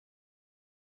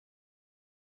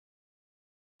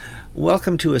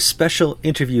Welcome to a special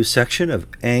interview section of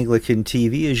Anglican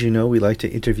TV. As you know, we like to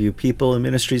interview people and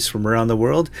ministries from around the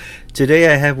world. Today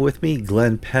I have with me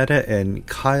Glenn Petta and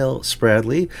Kyle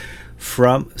Spradley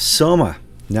from Soma.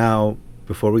 Now,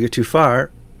 before we get too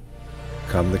far,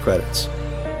 come the credits.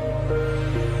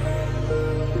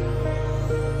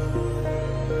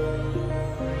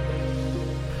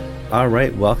 All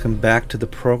right, welcome back to the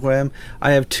program.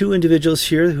 I have two individuals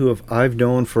here who I've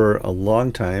known for a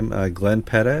long time. Glenn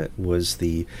Petta was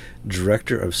the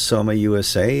director of Soma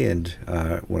USA, and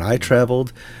when I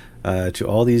traveled to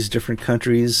all these different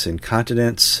countries and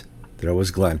continents, there was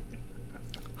Glenn.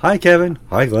 Hi, Kevin.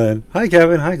 Hi, Glenn. Hi,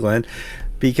 Kevin. Hi, Glenn.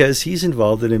 Because he's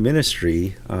involved in a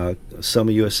ministry,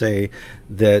 Soma USA,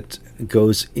 that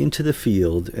goes into the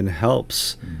field and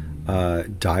helps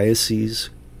dioceses,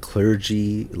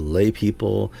 clergy, lay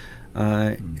people,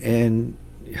 and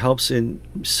helps in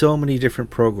so many different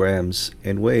programs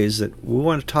and ways that we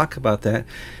want to talk about that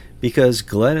because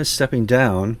Glenn is stepping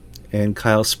down and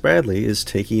Kyle Spradley is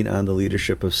taking on the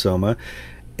leadership of Soma.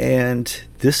 And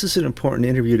this is an important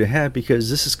interview to have because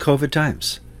this is COVID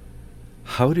times.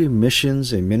 How do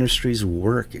missions and ministries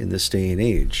work in this day and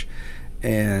age?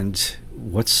 And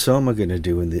what's Soma going to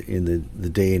do in the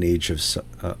day and age of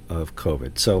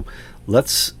COVID? So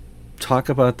let's talk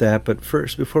about that. But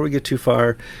first, before we get too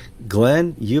far,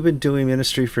 Glenn, you've been doing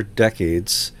ministry for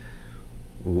decades.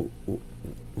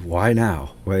 Why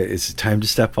now? Why is it time to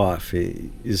step off?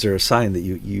 Is there a sign that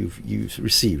you've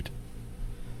received?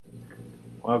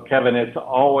 Well, Kevin, it's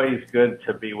always good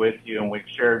to be with you, and we've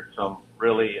shared some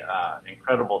really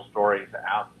incredible stories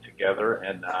out together.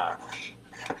 And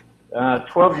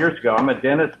 12 years ago, I'm a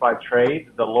dentist by trade.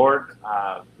 The Lord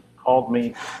called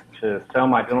me to sell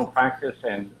my dental practice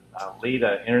and lead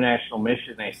an international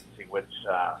mission agency, which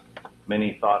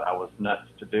many thought I was nuts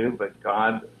to do, but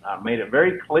God made it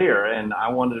very clear, and I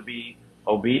wanted to be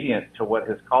obedient to what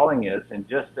His calling is. And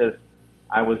just as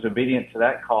I was obedient to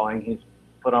that calling, He's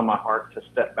put on my heart to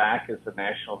step back as the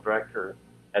national director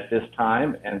at this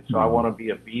time, and so I want to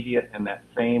be obedient in that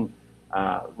same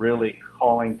really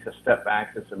calling to step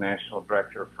back as the national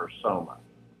director for Soma.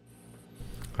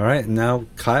 All right, and now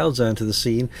Kyle's onto the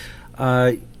scene.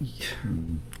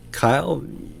 Kyle,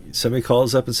 somebody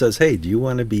calls up and says, "Hey, do you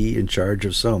want to be in charge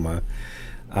of Soma?"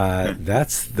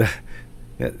 That's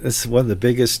one of the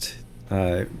biggest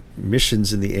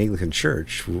missions in the Anglican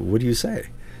Church. What do you say?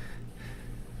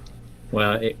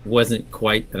 Well, it wasn't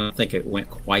quite. I don't think it went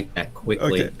quite that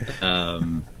quickly.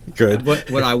 Okay. Good.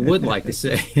 What I would like to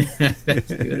say, as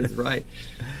good as right,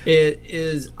 it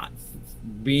is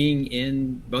being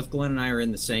in. Both Glenn and I are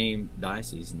in the same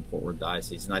diocese, in Fort Worth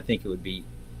Diocese, and I think it would be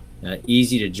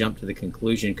easy to jump to the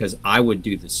conclusion, because I would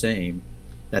do the same,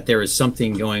 that there is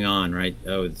something going on, right?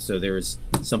 Oh, so there is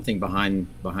something behind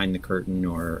the curtain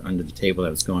or under the table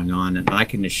that was going on, and I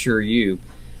can assure you,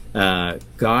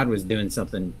 God was doing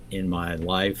something in my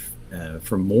life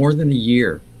for more than a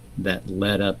year that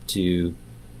led up to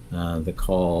the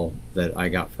call that I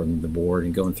got from the board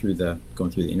and going through the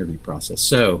interview process.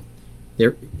 So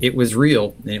it was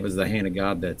real, and it was the hand of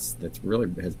God that's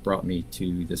really has brought me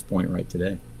to this point right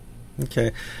today.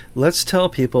 Okay, let's tell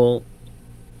people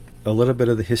a little bit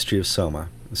of the history of Soma.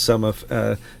 Soma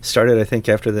started, I think,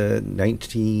 after the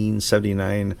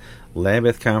 1979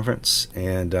 Lambeth Conference,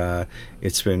 and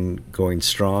it's been going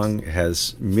strong. It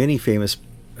has many famous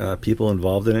people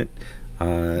involved in it,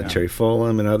 Terry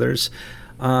Fulham and others.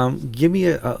 Give me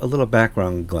a little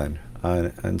background, Glenn,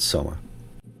 on Soma.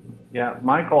 Yeah,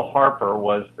 Michael Harper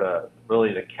was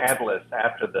really the catalyst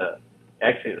after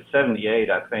actually the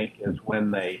 78, I think, is when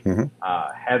they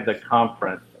had the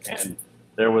conference, and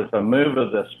there was a move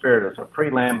of the Spirit. It was a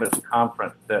pre-Lambeth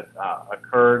conference that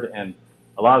occurred, and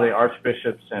a lot of the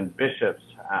archbishops and bishops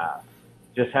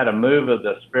just had a move of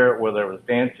the Spirit where there was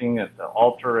dancing at the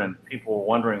altar, and people were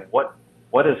wondering what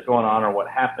is going on or what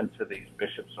happened to these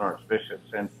bishops and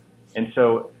archbishops. And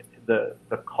so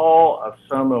the call of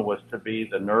Soma was to be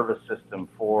the nervous system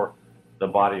for the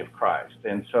body of Christ.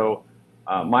 And so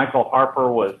Michael Harper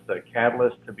was the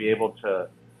catalyst to be able to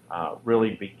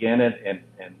really begin it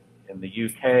in the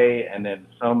UK, and then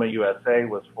Soma USA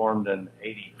was formed in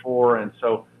 '84. And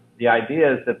so the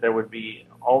idea is that there would be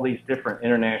all these different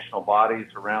international bodies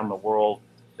around the world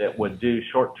that would do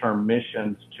short-term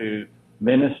missions to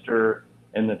minister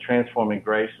in the transforming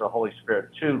grace of the Holy Spirit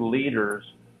to leaders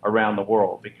around the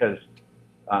world, because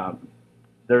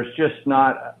there's just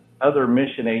not other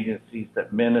mission agencies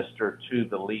that minister to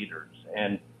the leaders.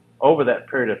 And over that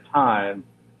period of time,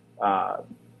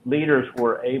 leaders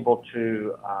were able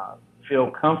to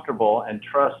feel comfortable and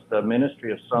trust the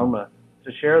ministry of Soma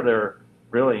to share their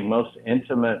really most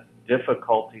intimate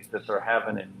difficulties that they're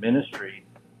having in ministry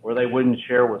where they wouldn't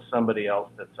share with somebody else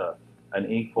that's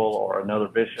an equal or another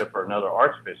bishop or another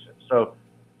archbishop. So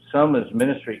Soma's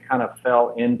ministry kind of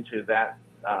fell into that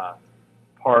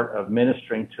part of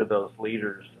ministering to those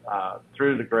leaders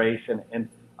through the grace and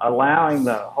allowing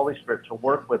the Holy Spirit to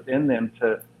work within them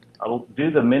to do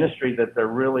the ministry that they're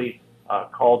really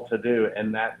called to do,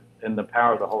 and that in the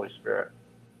power of the Holy Spirit.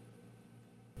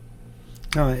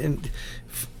 And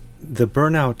the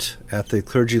burnout at the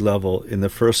clergy level in the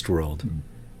first world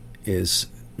is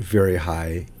very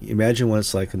high. Imagine what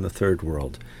it's like in the third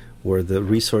world, where the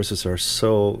resources are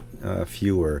so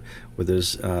fewer, where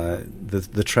there's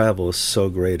the travel is so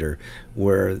greater,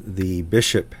 where the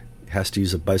bishop has to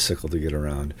use a bicycle to get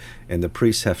around, and the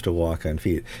priests have to walk on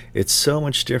feet. It's so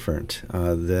much different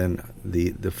than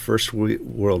the first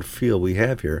world feel we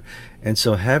have here. And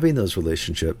so having those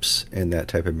relationships and that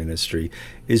type of ministry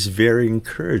is very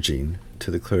encouraging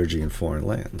to the clergy in foreign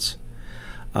lands.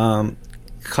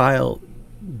 Kyle,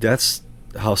 that's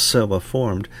how Soma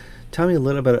formed. Tell me a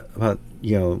little bit about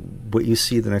what you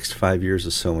see the next 5 years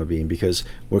of Soma being, because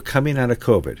we're coming out of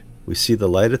COVID. We see the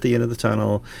light at the end of the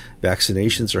tunnel.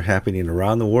 Vaccinations are happening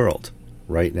around the world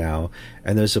right now.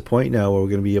 And there's a point now where we're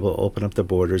going to be able to open up the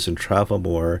borders and travel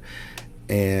more.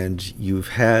 And you've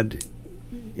had,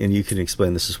 and you can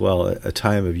explain this as well, a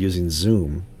time of using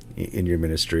Zoom in your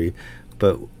ministry.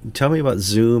 But tell me about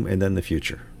Zoom and then the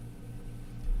future.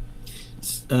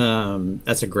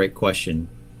 That's a great question.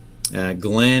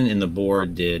 Glenn and the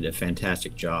board did a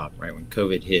fantastic job, right? When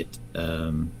COVID hit,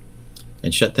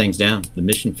 and shut things down, the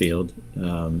mission field.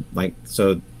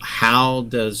 So how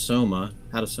does Soma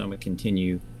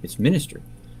continue its ministry?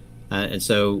 And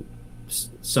so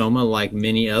Soma, like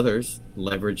many others,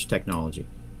 leveraged technology,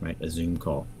 right? A Zoom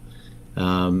call.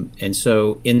 And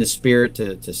so in the spirit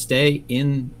to stay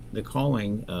in the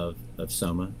calling of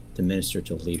Soma to minister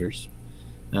to leaders,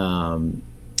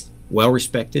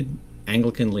 well-respected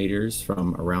Anglican leaders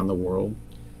from around the world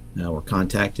were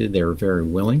contacted. They were very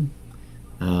willing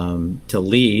to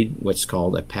lead what's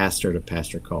called a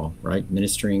pastor-to-pastor call, right?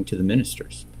 Ministering to the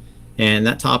ministers. And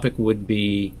that topic would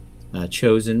be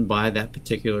chosen by that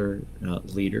particular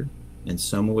leader, and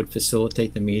someone would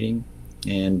facilitate the meeting,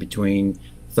 and between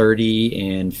 30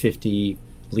 and 50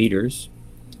 leaders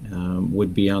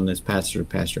would be on those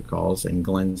pastor-to-pastor calls, and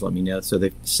Glenn's let me know. So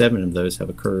 7 of those have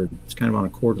occurred. It's kind of on a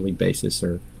quarterly basis,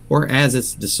 or as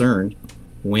it's discerned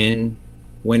when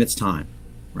it's time,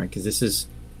 right? Because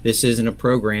this isn't a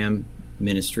program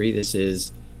ministry. This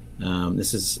is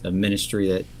a ministry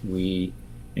that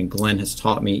and Glenn has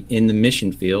taught me in the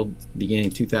mission field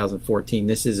beginning 2014.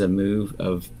 This is a move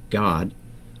of God,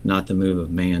 not the move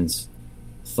of man's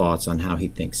thoughts on how he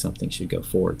thinks something should go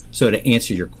forward. So to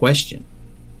answer your question,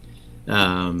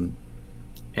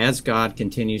 as God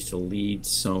continues to lead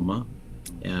Soma,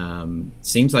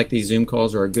 seems like these Zoom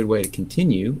calls are a good way to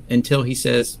continue until he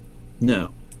says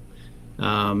no.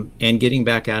 And getting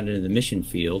back out into the mission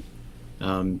field,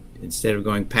 instead of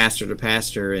going pastor to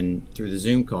pastor and through the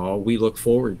Zoom call, we look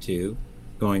forward to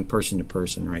going person to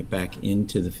person, right back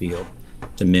into the field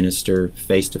to minister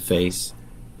face to face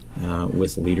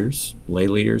with leaders, lay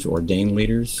leaders, ordained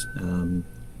leaders,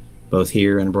 both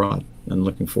here and abroad. I'm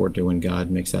looking forward to when God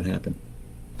makes that happen.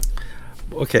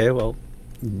 Okay, well,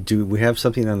 do we have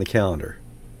something on the calendar?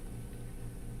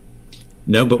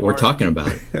 No, but we're talking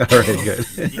about it. All right,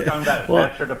 good. You talking about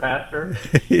pastor to pastor?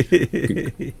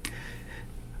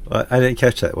 Well, I didn't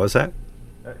catch that. Was that?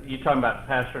 You talking about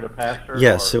pastor to pastor?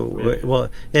 Yes. So,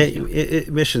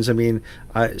 missions. I mean,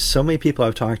 so many people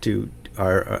I've talked to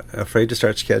are afraid to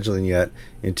start scheduling yet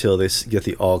until they get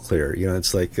the all clear.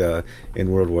 It's like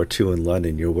in World War II in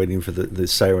London, you're waiting for the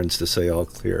sirens to say all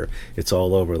clear. It's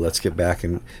all over. Let's get back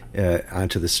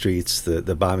onto the streets.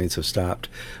 The bombings have stopped.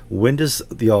 When does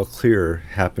the all clear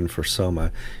happen for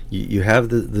Soma? You have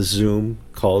the Zoom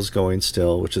calls going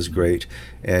still, which is great.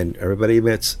 And everybody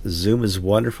admits Zoom is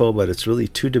wonderful, but it's really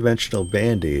two-dimensional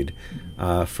Band-Aid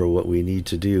for what we need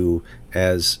to do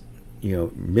as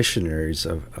missionaries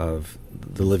of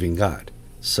the living God.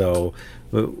 So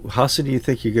how soon do you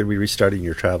think you're going to be restarting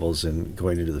your travels and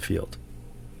going into the field?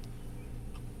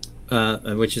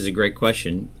 Which is a great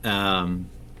question.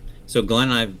 So Glenn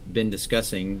and I have been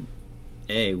discussing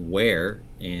where,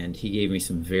 and he gave me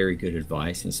some very good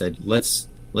advice and said, let's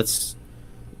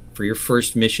for your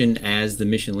first mission as the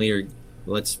mission leader,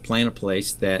 let's plan a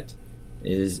place that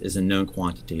is a known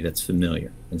quantity, that's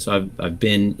familiar. And so I've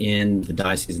been in the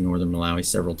Diocese of Northern Malawi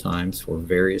several times for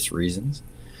various reasons.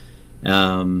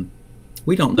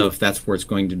 We don't know if that's where it's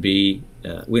going to be.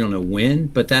 We don't know when,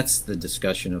 but that's the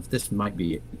discussion of this might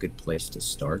be a good place to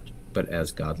start, but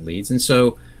as God leads. And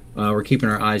so we're keeping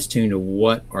our eyes tuned to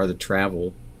what are the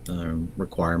travel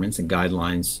requirements and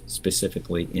guidelines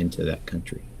specifically into that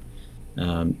country.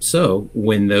 So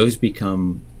when those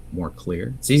become more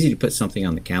clear, it's easy to put something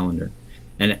on the calendar.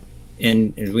 And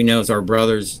as we know, as our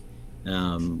brothers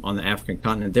on the African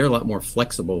continent, they're a lot more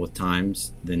flexible with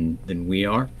times than we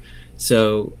are.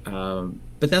 So,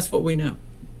 but that's what we know.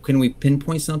 Can we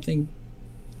pinpoint something?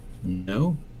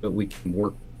 No, but we can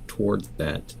work towards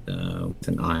that with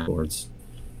an eye towards,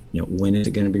 when is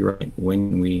it going to be right? When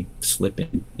can we slip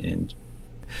in? And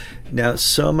now,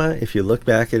 Soma, if you look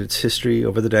back at its history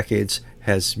over the decades,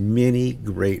 has many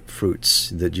great fruits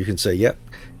that you can say, yep,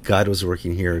 God was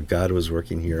working here, God was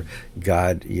working here,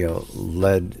 God,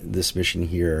 led this mission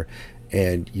here,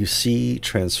 and you see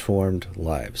transformed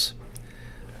lives.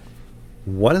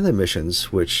 One of the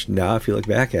missions, which now if you look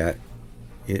back at,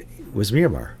 it was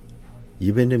Myanmar.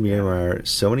 You've been to Myanmar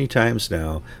so many times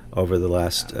now over the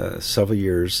last several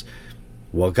years.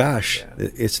 Well, gosh,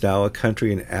 it's now a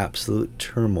country in absolute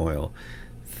turmoil.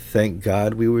 Thank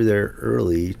God we were there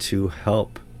early to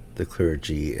help the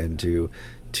clergy and to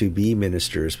be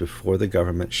ministers before the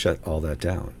government shut all that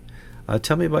down.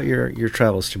 Tell me about your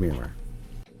travels to Myanmar.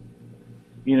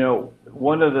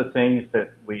 One of the things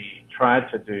that we tried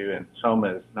to do in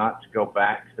Soma is not to go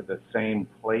back to the same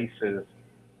places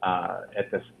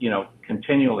at this,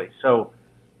 continually. So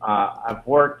I've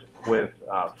worked with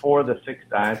 4 of the 6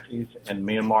 dioceses in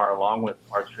Myanmar, along with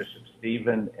Archbishop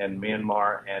Stephen in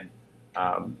Myanmar,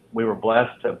 and we were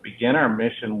blessed to begin our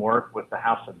mission work with the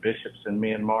House of Bishops in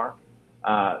Myanmar.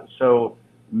 So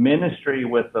ministry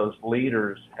with those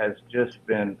leaders has just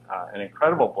been an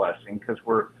incredible blessing, because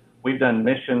we've done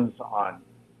missions on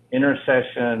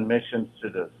intercession, missions to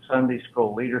the Sunday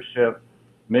school leadership,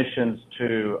 missions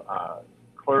to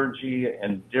clergy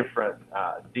and different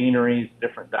deaneries,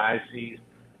 different dioceses.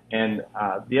 And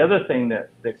the other thing that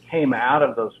came out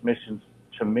of those missions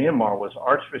to Myanmar was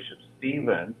Archbishop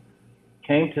Stephen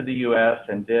came to the U.S.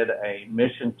 and did a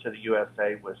mission to the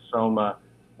USA with Soma,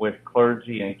 with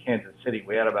clergy in Kansas City.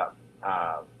 We had about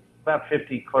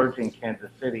 50 clergy in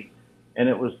Kansas City, and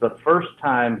it was the first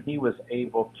time he was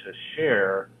able to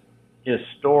share his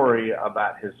story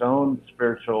about his own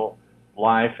spiritual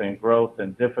life and growth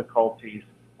and difficulties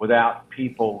without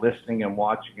people listening and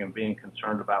watching and being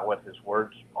concerned about what his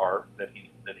words are that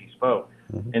he spoke.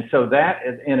 Mm-hmm. And so that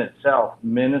in itself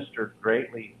ministered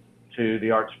greatly to the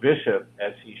Archbishop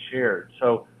as he shared.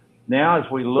 So now as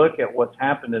we look at what's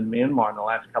happened in Myanmar in the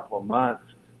last couple of months,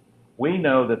 we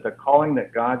know that the calling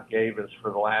that God gave us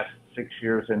for the last 6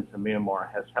 years into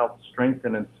Myanmar has helped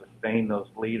strengthen and sustain those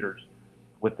leaders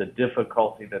with the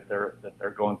difficulty that they're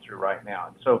going through right now.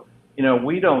 And so,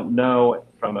 we don't know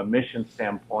from a mission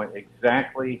standpoint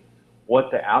exactly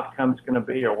what the outcome's going to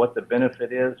be or what the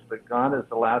benefit is, but God has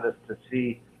allowed us to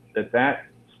see that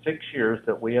 6 years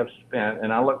that we have spent,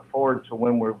 and I look forward to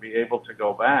when we'll be able to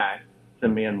go back to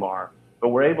Myanmar, but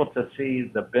we're able to see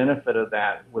the benefit of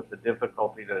that with the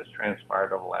difficulty that has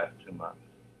transpired over the last 2 months.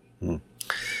 Hmm.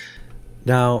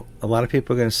 Now, a lot of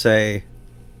people are going to say,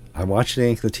 I'm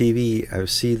watching the TV,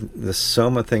 I've seen the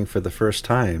Soma thing for the first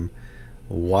time.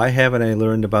 Why haven't I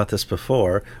learned about this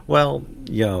before? Well,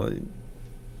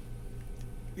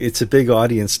 it's a big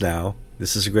audience now.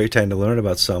 This is a great time to learn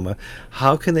about Soma.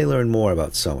 How can they learn more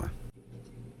about Soma?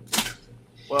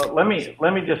 Well, let me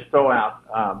just throw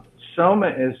out, Soma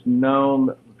is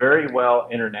known very well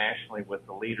internationally with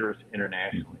the leaders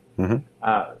internationally.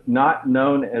 Mm-hmm. Not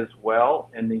known as well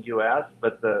in the U.S.,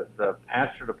 but the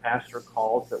pastor-to-pastor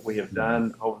calls that we have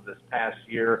done over this past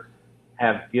year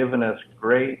have given us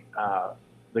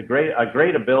a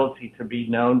great ability to be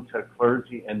known to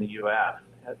clergy in the U.S.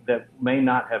 that may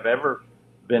not have ever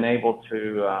been able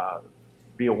to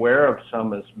be aware of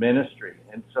Soma's ministry.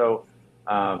 And so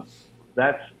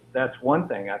that's one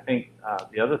thing. I think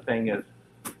the other thing is,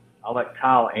 I'll let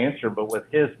Kyle answer, but with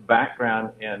his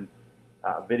background in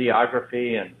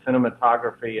videography and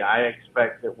cinematography, I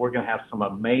expect that we're going to have some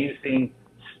amazing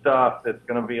stuff that's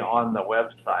going to be on the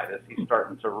website as he's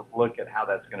starting to look at how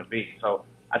that's going to be. So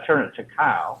I turn it to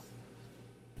Kyle.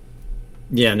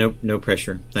 Yeah, no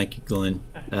pressure. Thank you, Glenn.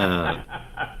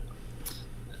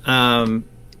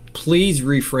 Please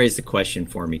rephrase the question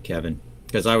for me, Kevin,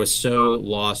 because I was so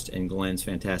lost in Glenn's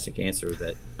fantastic answer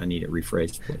that I need it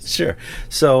rephrased, please. Sure.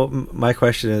 So my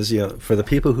question is, for the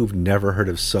people who've never heard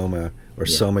of Soma or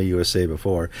Soma USA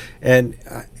before, and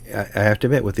I have to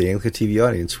admit, with the Anglican TV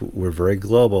audience, we're very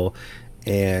global,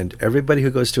 and everybody who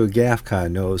goes to a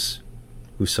GAFCON knows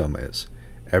who Soma is.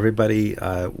 Everybody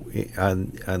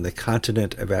on the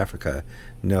continent of Africa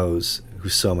knows who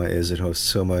Soma is and who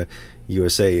Soma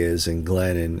USA is, and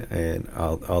Glenn and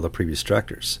all the previous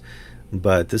directors.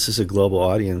 But this is a global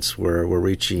audience where we're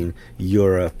reaching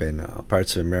Europe and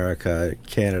parts of America,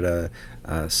 Canada,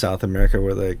 South America,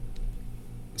 where like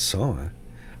Soma.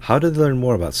 How did they learn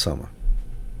more about Soma?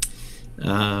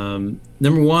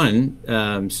 Number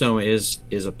one, Soma is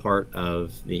a part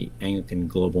of the Anglican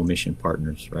Global Mission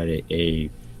Partners, right? A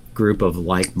group of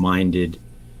like-minded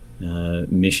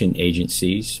mission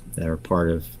agencies that are part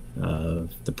of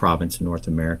the province of North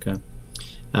America.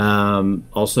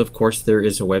 Also, of course, there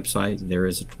is a website, there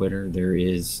is a Twitter, there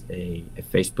is a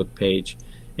Facebook page,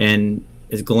 and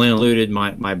as Glenn alluded,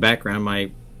 my background,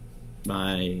 my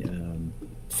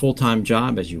full-time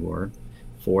job, as you were,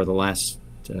 for the last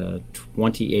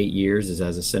 28 years is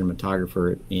as a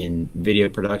cinematographer in video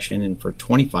production, and for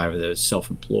 25 of those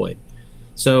self-employed.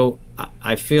 So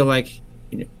I feel like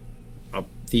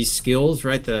these skills,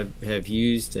 right, that I have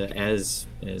used as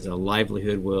a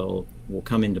livelihood will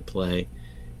come into play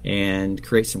and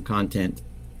create some content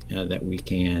that we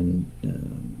can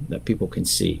that people can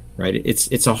see, right?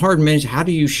 It's a hard ministry. How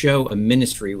do you show a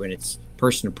ministry when it's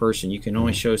person to person? You can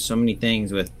only show so many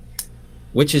things with,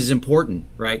 which is important,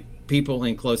 right? People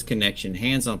in close connection,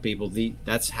 hands on people.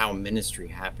 That's how ministry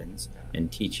happens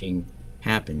and teaching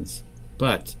happens.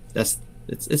 But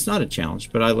it's not a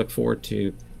challenge. But I look forward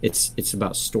to it's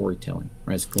about storytelling,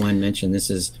 right? As Glenn mentioned, this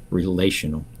is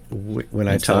relational. When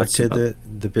I talked to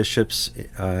the bishops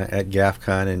at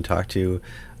GAFCON and talked to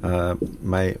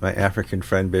my African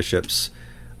friend bishops,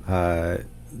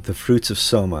 the fruits of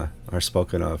Soma are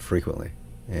spoken of frequently,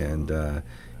 and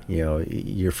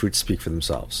your fruits speak for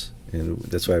themselves. And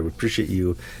that's why I would appreciate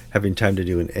you having time to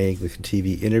do an Anglican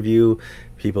TV interview.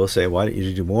 People say, why don't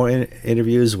you do more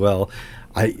interviews? Well,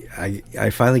 I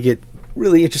finally get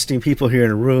really interesting people here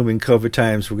in a room in COVID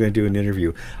times. We're going to do an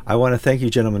interview. I want to thank you,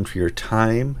 gentlemen, for your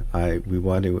time. We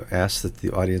want to ask that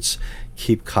the audience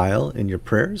keep Kyle in your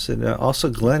prayers, and also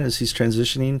Glenn as he's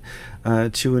transitioning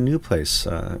to a new place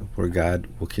where God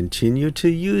will continue to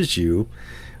use you.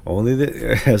 Only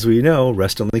that, as we know,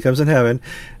 rest only comes in heaven.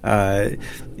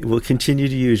 We'll continue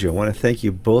to use you. I want to thank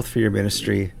you both for your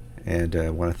ministry, and I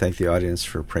want to thank the audience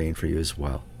for praying for you as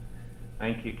well.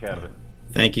 Thank you, Kevin.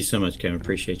 Thank you so much, Kevin.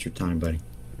 Appreciate your time, buddy.